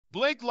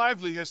Blake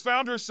Lively has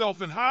found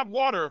herself in hot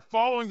water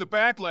following the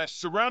backlash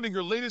surrounding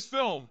her latest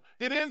film,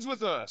 It Ends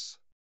With Us.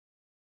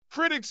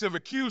 Critics have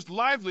accused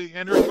Lively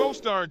and her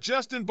co-star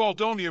Justin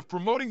Baldoni of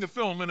promoting the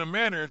film in a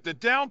manner that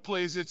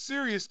downplays its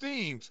serious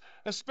themes,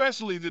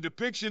 especially the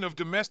depiction of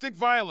domestic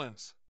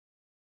violence.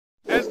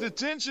 As the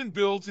tension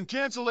builds and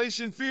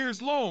cancellation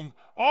fears loom,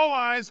 all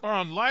eyes are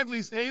on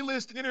Lively's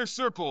A-list inner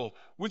circle,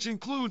 which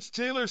includes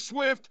Taylor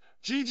Swift,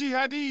 Gigi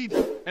Hadid,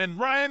 and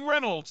Ryan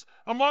Reynolds,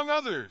 among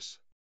others.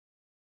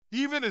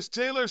 Even as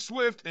Taylor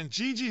Swift and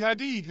Gigi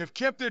Hadid have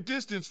kept their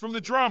distance from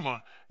the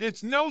drama,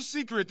 it's no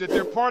secret that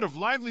they're part of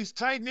Lively's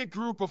tight-knit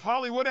group of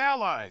Hollywood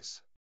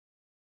allies.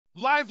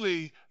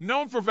 Lively,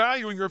 known for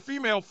valuing her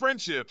female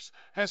friendships,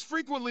 has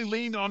frequently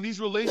leaned on these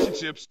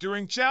relationships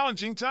during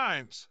challenging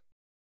times.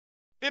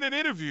 In an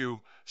interview,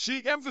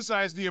 she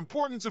emphasized the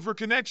importance of her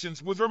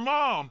connections with her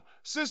mom,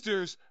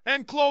 sisters,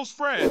 and close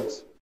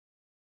friends.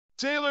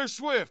 Taylor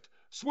Swift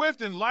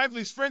and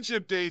Lively's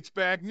friendship dates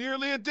back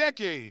nearly a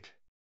decade.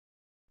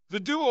 The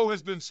duo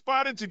has been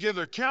spotted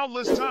together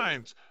countless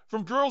times,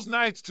 from girls'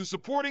 nights to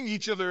supporting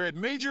each other at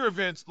major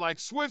events like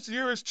Swift's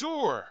Eras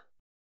Tour.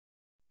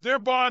 Their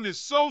bond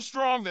is so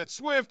strong that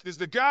Swift is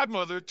the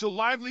godmother to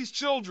Lively's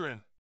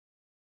children.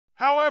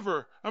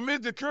 However,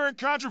 amid the current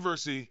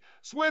controversy,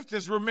 Swift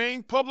has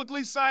remained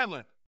publicly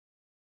silent.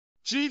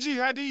 Gigi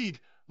Hadid,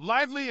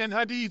 Lively and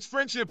Hadid's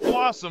friendship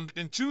blossomed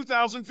in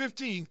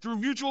 2015 through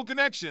mutual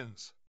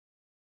connections.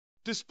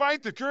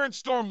 Despite the current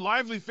storm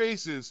Lively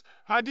faces,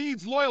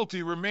 Hadid's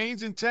loyalty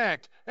remains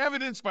intact,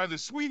 evidenced by the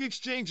sweet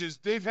exchanges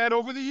they've had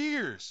over the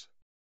years.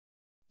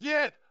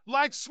 Yet,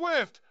 like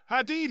Swift,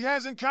 Hadid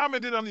hasn't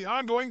commented on the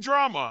ongoing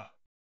drama.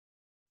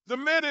 The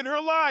men in her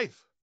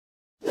life.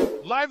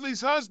 Lively's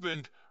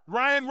husband,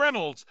 Ryan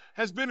Reynolds,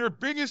 has been her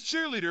biggest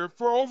cheerleader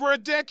for over a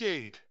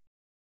decade.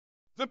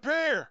 The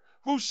pair,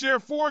 who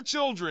share 4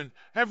 children,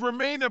 have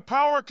remained a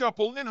power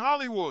couple in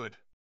Hollywood.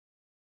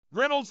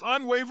 Reynolds'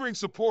 unwavering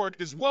support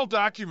is well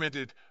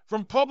documented,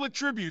 from public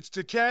tributes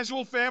to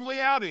casual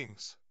family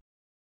outings.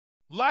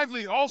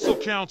 Lively also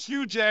counts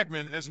Hugh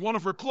Jackman as one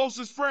of her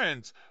closest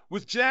friends,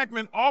 with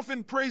Jackman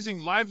often praising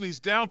Lively's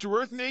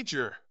down-to-earth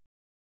nature.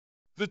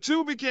 The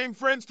two became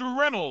friends through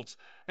Reynolds,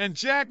 and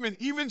Jackman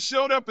even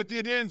showed up at the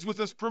It Ends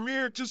With Us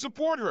premiere to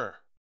support her.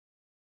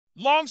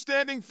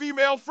 Long-standing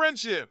female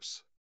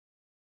friendships.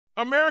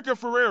 America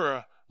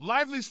Ferrera,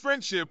 Lively's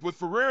friendship with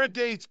Ferrera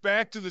dates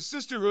back to the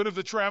sisterhood of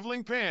the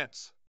traveling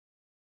pants.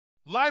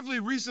 Lively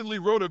recently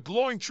wrote a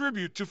glowing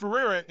tribute to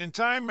Ferrera in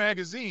Time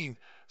magazine,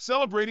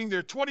 celebrating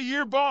their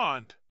 20-year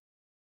bond.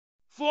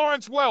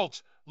 Florence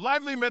Welch,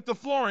 Lively met the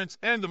Florence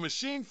and the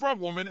Machine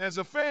frontwoman as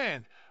a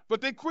fan,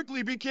 but they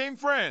quickly became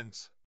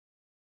friends.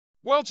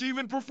 Welch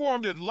even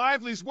performed at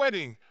Lively's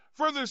wedding,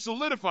 further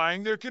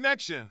solidifying their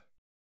connection.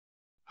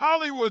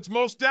 Hollywood's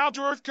most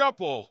down-to-earth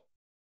couple.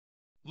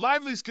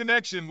 Lively's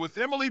connection with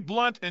Emily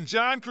Blunt and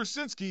John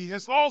Krasinski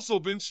has also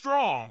been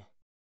strong.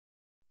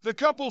 The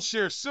couple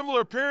share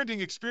similar parenting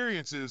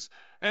experiences,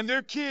 and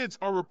their kids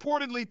are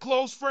reportedly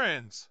close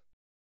friends.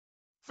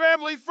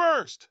 Family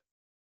first.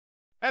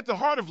 At the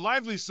heart of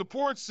Lively's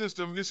support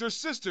system is her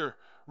sister,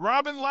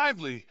 Robin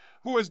Lively,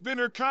 who has been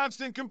her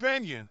constant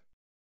companion.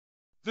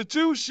 The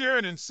two share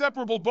an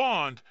inseparable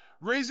bond,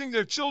 raising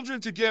their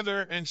children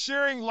together and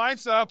sharing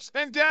life's ups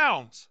and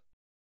downs.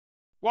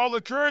 While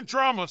the current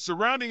drama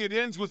surrounding It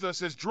Ends With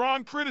Us has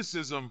drawn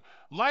criticism,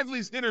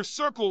 Lively's inner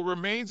circle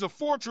remains a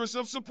fortress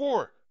of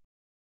support.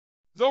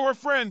 Though her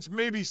friends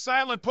may be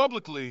silent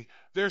publicly,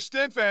 their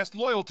steadfast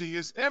loyalty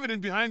is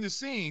evident behind the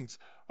scenes,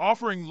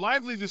 offering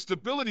Lively the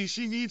stability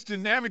she needs to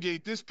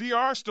navigate this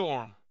PR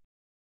storm.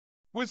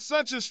 With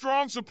such a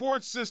strong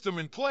support system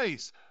in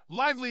place,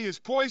 Lively is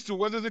poised to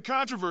weather the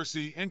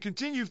controversy and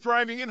continue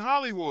thriving in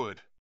Hollywood.